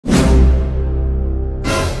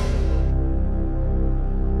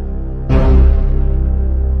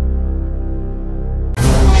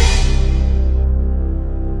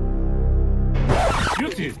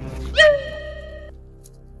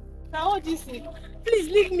Please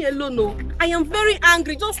leave me alone, no. I am very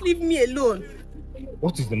angry. Just leave me alone.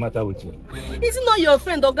 What is the matter with you? Is it not your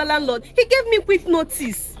friend, Ogalandlord? He gave me quick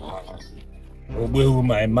notice. Oh,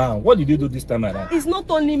 my man. What did you do this time around? It's not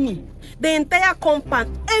only me. The entire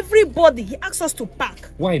compound, everybody, he asked us to pack.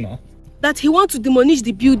 Why now? That he wants to demolish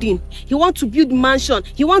the building. He wants to build mansion.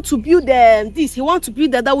 He wants to build this. He wants to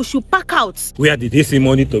build that we should pack out. Where did he see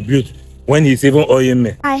money to build when he's even owing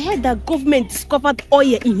me? I heard that government discovered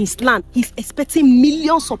oil in his land. He's expecting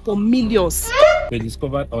millions upon millions. They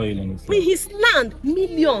discovered oil in his land? In his land,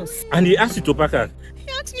 millions. And he asked you to pack out? He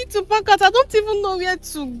asked me to pack out. I don't even know where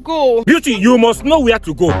to go. Beauty, you must know where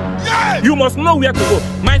to go. Yeah! You must know where to go.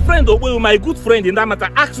 My friend, my good friend in that matter,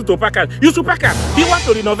 asked you to pack out. You should pack out. He wants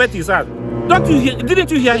to renovate his house.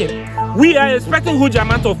 Didn't you hear him? We are expecting huge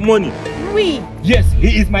amount of money. We? Yes,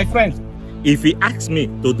 he is my friend. If he asks me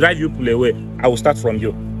to drive you away, I will start from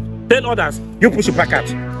you. Tell others, you push your pack out.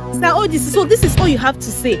 Sir Ojis, so this is all you have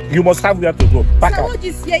to say. You must have where to go. Pack out. Sir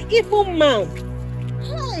Ojis, you're an evil man.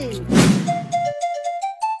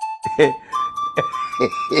 Hey.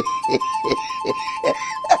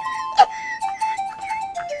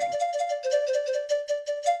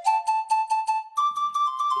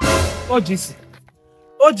 OGC.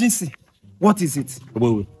 OGC. What is it?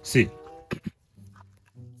 Wait. See.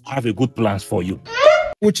 I have a good plans for you.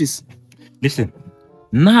 Which is? Listen.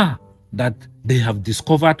 Now that they have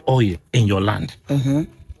discovered oil in your land, I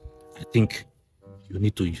think you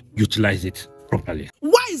need to utilize it properly.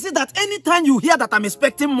 Why is it that anytime you hear that I'm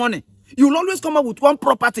expecting money, you'll always come up with one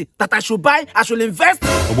property that I should buy, I should invest?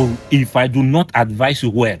 If I do not advise you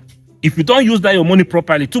well, if you don't use that your money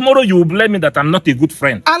properly, tomorrow you will blame me that I'm not a good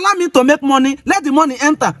friend. Allow me to make money, let the money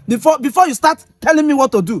enter before you start telling me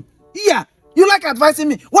what to do. Yeah, you like advising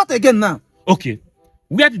me. What again now? Okay,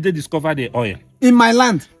 where did they discover the oil? In my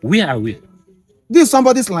land. Where are we? This is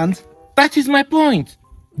somebody's land. That is my point.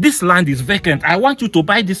 This land is vacant. I want you to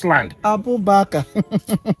buy this land. Abu Bakr.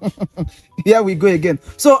 Here we go again.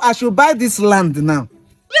 So I should buy this land now.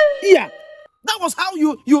 Yeah. That was how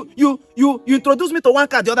you introduced me to one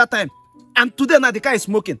car the other time. And today now the car is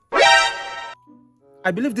smoking.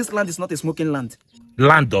 I believe this land is not a smoking land.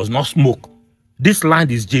 Land does not smoke. This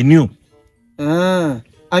land is genuine. And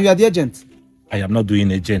you are the agent? I am not doing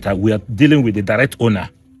agent. We are dealing with the direct owner.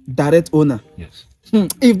 Direct owner? Yes.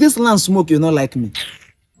 If this land smoke, you're not like me.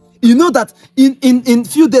 You know that in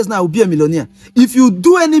few days now I will be a millionaire. If you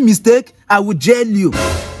do any mistake, I will jail you.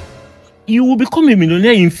 You will become a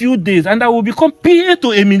millionaire in few days and I will become PA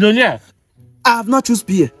to a millionaire. I have not choose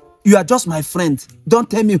PA. You are just my friend. Don't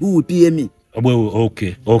tell me who will PA me. Well,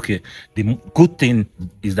 okay. The good thing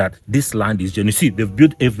is that this land is genuine. See, they've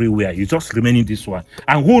built everywhere. You just remain in this one.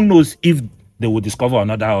 And who knows if they will discover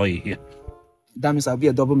another oil here. That means I'll be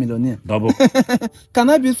a double millionaire. Double.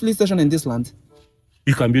 Can I build police station in this land?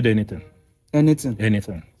 You can build anything. Anything?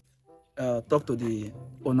 Anything. Talk to the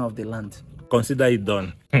owner of the land. Consider it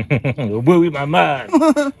done. Boy, my man.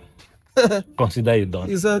 Consider it done.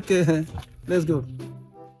 It's okay. Let's go.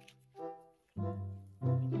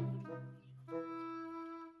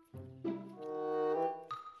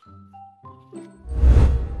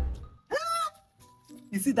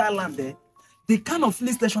 You see that land there? The kind of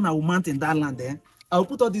police station I will mount in that land there, I will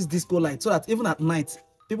put all these disco lights so that even at night,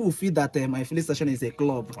 people will feel that my police station is a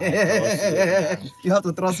club. You have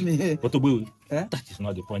to trust me. But that is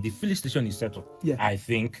not the point. The filling station is settled. Yeah. I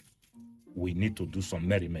think we need to do some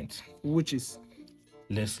merriment. Which is?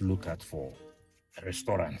 Let's look at for a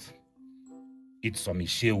restaurant. Eat some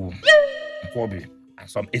ishewu, nkwobi, and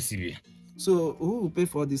some ACB. So who will pay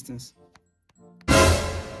for all these things?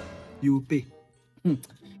 You will pay.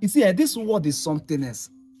 You see, this world is something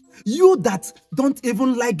else. You that don't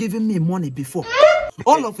even like giving me money before,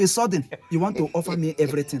 all of a sudden, you want to offer me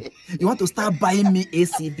everything. You want to start buying me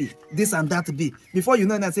ACB, this and that B. Before you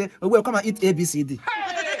know it, I say, oh, well, come and eat ABCD.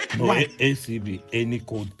 No, ACB, any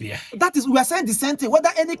cold beer. That is, we are saying the same thing, whether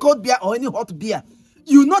any cold beer or any hot beer.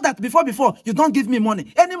 You know that before, you don't give me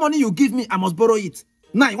money. Any money you give me, I must borrow it.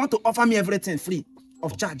 Now, you want to offer me everything free,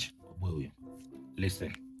 of charge. Well,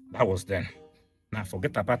 listen, that was then. Now,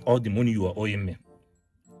 forget about all the money you are owing me.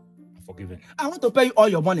 I'm forgiven. I want to pay you all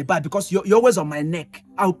your money back because you're always on my neck.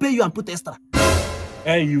 I'll pay you and put extra.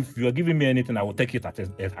 Hey, if you are giving me anything, I will take it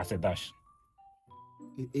as a dash.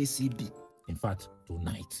 ACB. In fact,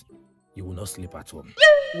 tonight, you will not sleep at home.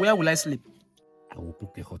 Where will I sleep? I will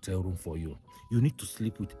book a hotel room for you. You need to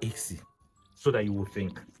sleep with AC so that you will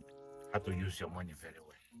think how to use your money very well.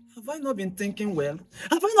 Have I not been thinking well?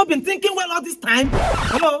 Have I not been thinking well all this time?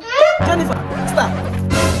 Hello? Jennifer, stop.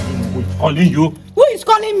 Who is calling you? Who is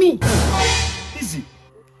calling me? Easy.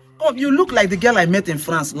 Oh, you look like the girl I met in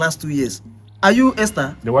France last 2 years. Are you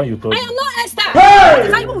Esther? The one you told I me. am not Esther.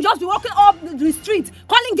 Hey! People will just be walking up the street,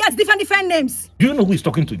 calling girls different names. Do you know who is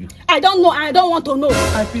talking to you? I don't know. I don't want to know.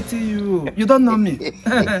 I pity you. You don't know me.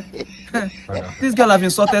 This girl have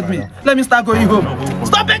insulted me. Let me start going home.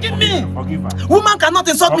 Stop begging me. Forgive her. Woman cannot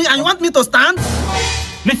insult me and you want me to stand?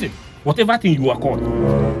 Listen, whatever thing you are called,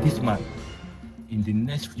 this man, in the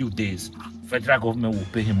next few days, federal government will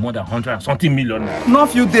pay him more than 100 and something million.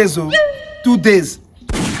 Not few days, oh. 2 days.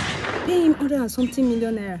 Pay him 100 and something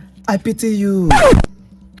million naira. I pity you.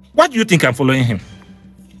 Why do you think I'm following him?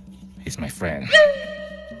 He's my friend.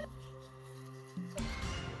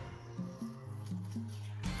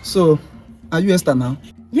 So, are you Esther now?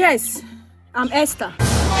 Yes, I'm Esther.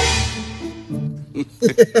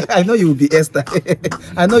 I know you will be Esther.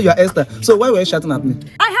 I know you are Esther. So why were you shouting at me?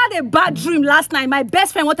 I had a bad dream last night. My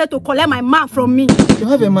best friend wanted to collect my man from me. You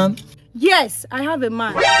have a man? Yes, I have a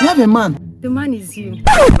man. You have a man? The man is you.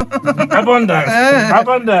 Abundance.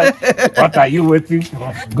 Abundance. What are you waiting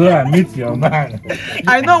for? Go and meet your man.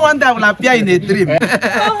 I know one day I will appear in a dream.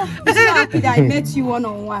 Oh, I'm so happy that I met you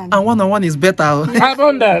one-on-one. And one-on-one is better.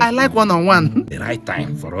 Abundance. I like one-on-one. The right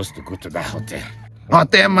time for us to go to that hotel.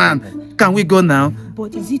 Hotel man, can we go now?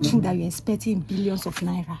 But is it true that you're expecting billions of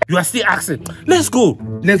naira? You are still asking. Let's go.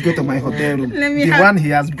 Let's go to my hotel room. Let me the have- one he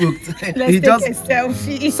has booked. Let's He take just a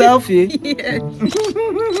selfie. selfie. Yeah.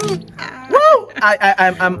 Woo!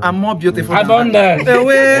 I'm more beautiful. Abundance.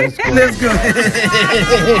 Away. Let's go.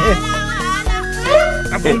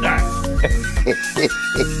 Abundance.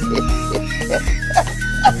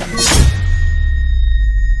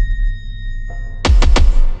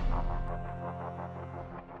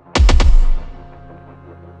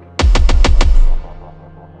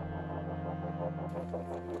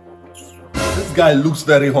 This guy looks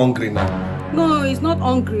very hungry now. No, he's not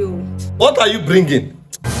hungry. Oh. What are you bringing?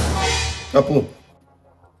 Apu.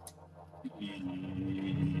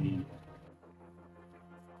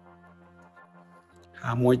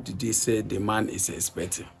 How much did they say the man is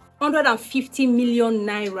expecting? 150 million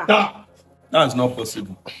naira. That's not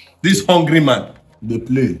possible. This hungry man, they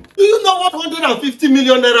play. Do you know what 150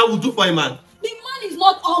 million naira will do for a man? The man is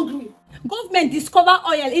not hungry. Government discover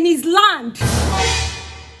oil in his land.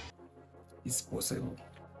 It's possible.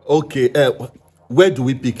 Okay, where do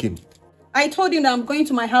we pick him? I told him that I'm going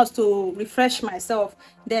to my house to refresh myself.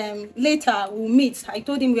 Then later we'll meet. I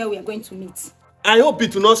told him where we are going to meet. I hope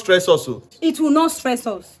it will not stress us. It will not stress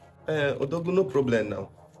us. Odogu, no problem now.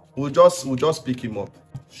 We'll just pick him up.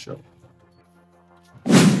 Sure.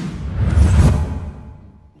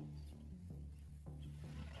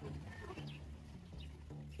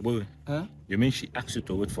 Boy, Huh? you mean she asked you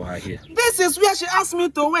to wait for her here? This is where she asked me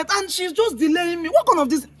to wait and she's just delaying me. What kind of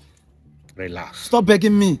this? Relax. Stop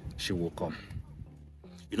begging me. She will come.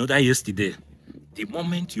 You know that yesterday, the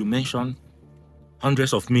moment you mentioned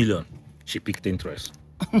hundreds of millions, she picked interest.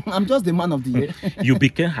 I'm just the man of the year. You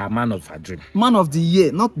became her man of her dream. Man of the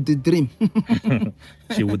year, not the dream.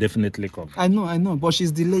 She will definitely come. I know, but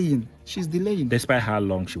she's delaying. She's delaying. Despite how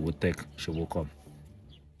long she will take, she will come.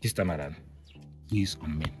 This time around, bees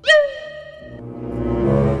on me.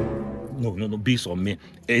 No, bees on me.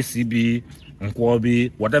 ACB,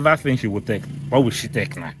 Nkwobi, whatever thing she will take. What will she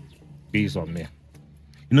take now? Bees on me.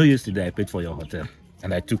 You know, yesterday I paid for your hotel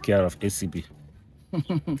and I took care of ACB.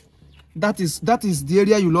 That is the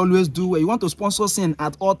area you'll always do where you want to sponsor sin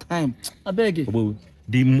at all time. I beg you. But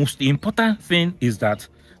the most important thing is that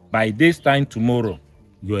by this time tomorrow,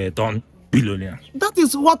 you are a done billionaire. That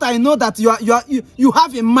is what I know that you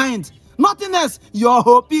have in mind. Nothing else. Your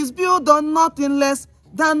hope is built on nothing less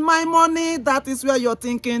than my money. That is where you're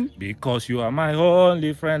thinking. Because you are my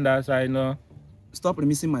only friend, as I know. Stop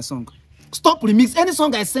remixing my song. Stop remix any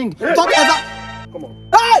song I sing. Hey. Don't ever. Come on.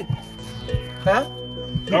 Hey! Huh?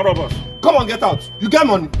 None of us. Come on, get out. You get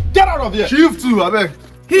money. Get out of here. Shift too, I beg.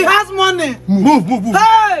 He has money. Move.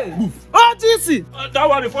 Hey! Move. Oh, GC. Don't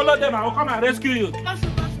worry, follow them. I will come and rescue you.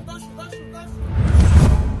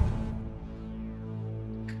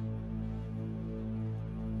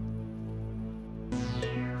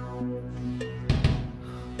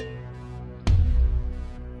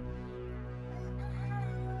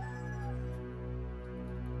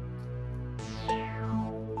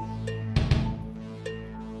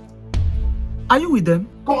 Are you with them?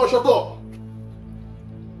 Come on, shut up.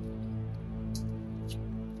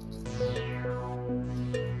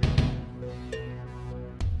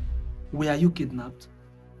 Were you kidnapped?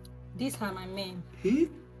 These are my men. Hey?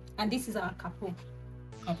 And this is our capo.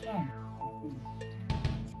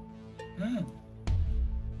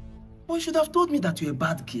 But you should have told me that you're a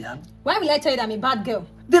bad girl. Why will I tell you that I'm a bad girl?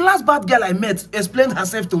 The last bad girl I met explained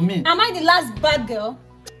herself to me. Am I the last bad girl?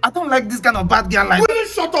 I don't like this kind of bad girl like. Will you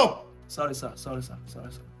shut up? Sorry, sir. Sorry, sir.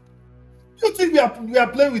 Sorry, sir. You think we are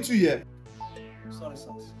playing with you here? Sorry, sir.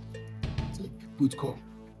 Good call.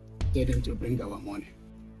 Tell them to bring our money.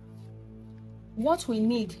 What we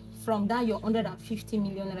need from that your 150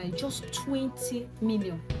 million naira is just 20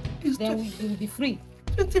 million. Then we will be free.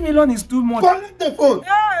 20 million is too much. Collect the phone.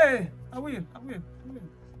 Hey! I will.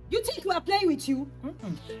 You think we are playing with you?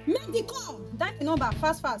 Make the call. That number,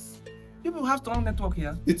 fast. People have strong network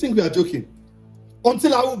here. You think we are joking?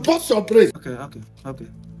 Until I will bust your brain. Okay. Put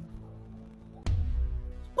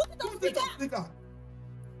it on speaker.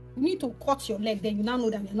 You need to cut your leg, then you now know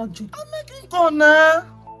that you're not joking. I'm making call now.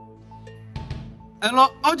 Hello,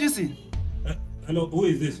 OGC. Hello, who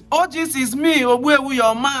is this? OGC is me, Obuewu,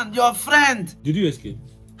 your man, your friend. Did you escape?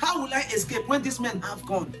 How will I escape when this man have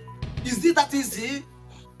gone? Is it that easy?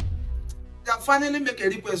 They have finally make a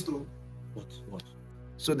request though. What?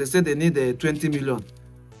 So they said they need 20 million.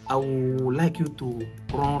 I would like you to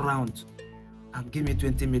run round and give me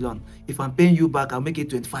 20 million. If I'm paying you back, I'll make it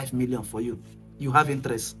 25 million for you. You have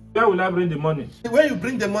interest. Where will I bring the money? When you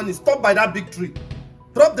bring the money, stop by that big tree.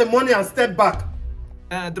 Drop the money and step back.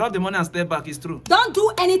 Drop the money and step back, it's true. Don't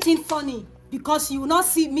do anything funny because you will not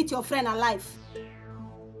meet your friend alive.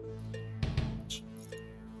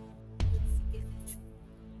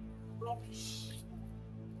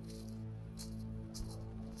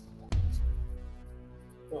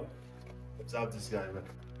 Observe this guy, man.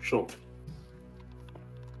 Sure.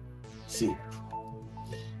 See,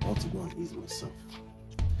 I want to go and ease myself.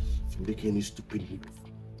 If you make any stupid move,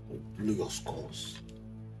 I'll blow your skulls.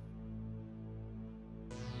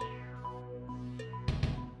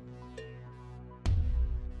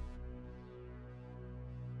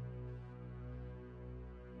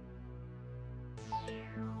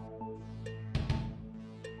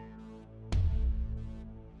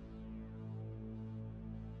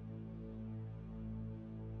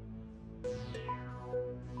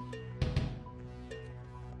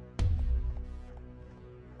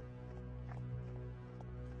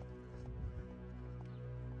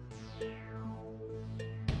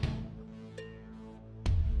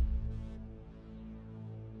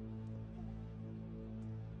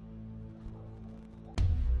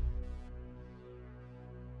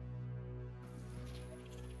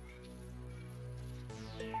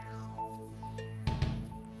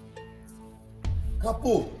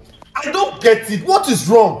 Capo, I don't get it. What is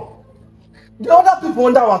wrong? The other people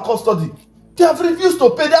under our custody, they have refused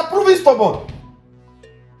to pay. They are proving stubborn.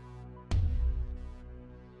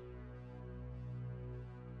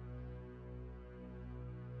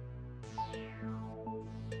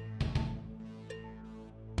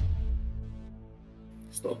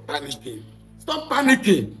 Stop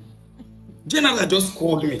panicking. General just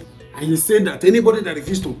called me and he said that anybody that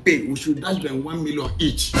refused to pay, we should dash them 1 million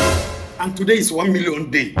each. And today is 1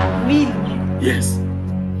 million day. Really? Yes.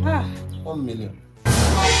 1 million.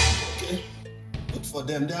 Okay. Good for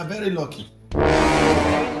them. They are very lucky.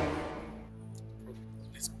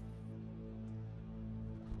 Let's go.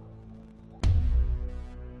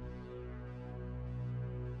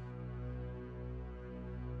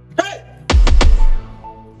 Hey!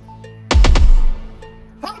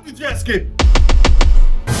 How did you escape?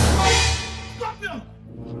 Stop him!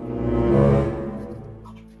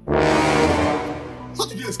 How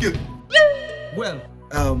did you escape? Well,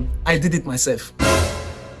 I did it myself.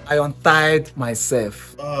 I untied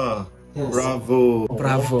myself. Ah, yes.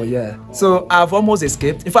 Bravo, yeah. So I've almost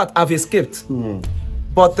escaped. In fact, I've escaped.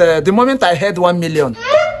 But the moment I heard 1 million,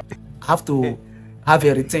 I have to have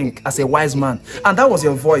a rethink as a wise man. And that was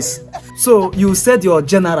your voice. So you said your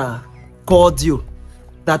general called you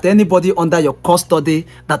that anybody under your custody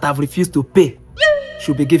that have refused to pay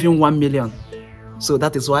should be given 1 million. So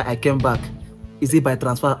that is why I came back. Is it by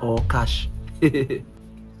transfer or cash?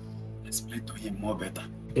 Explain to him more better.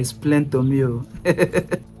 Explain to me.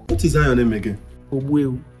 What is that your name again?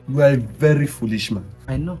 Obuewu. You are a very foolish man.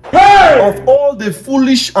 I know. Of all the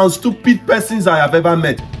foolish and stupid persons I have ever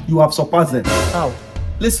met, you have surpassed them. How?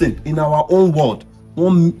 Listen, in our own world,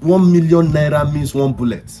 1 million naira means 1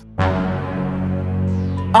 bullet.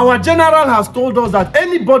 Our general has told us that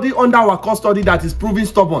anybody under our custody that is proving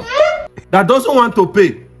stubborn, that doesn't want to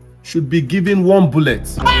pay, should be given 1 bullet.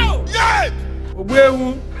 Oh, yeah!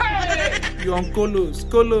 Obuewu. You're on Colos.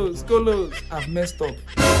 I've messed up.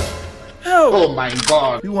 Oh my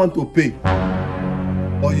God. You want to pay,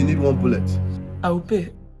 or you need 1 bullet? I will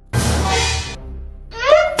pay.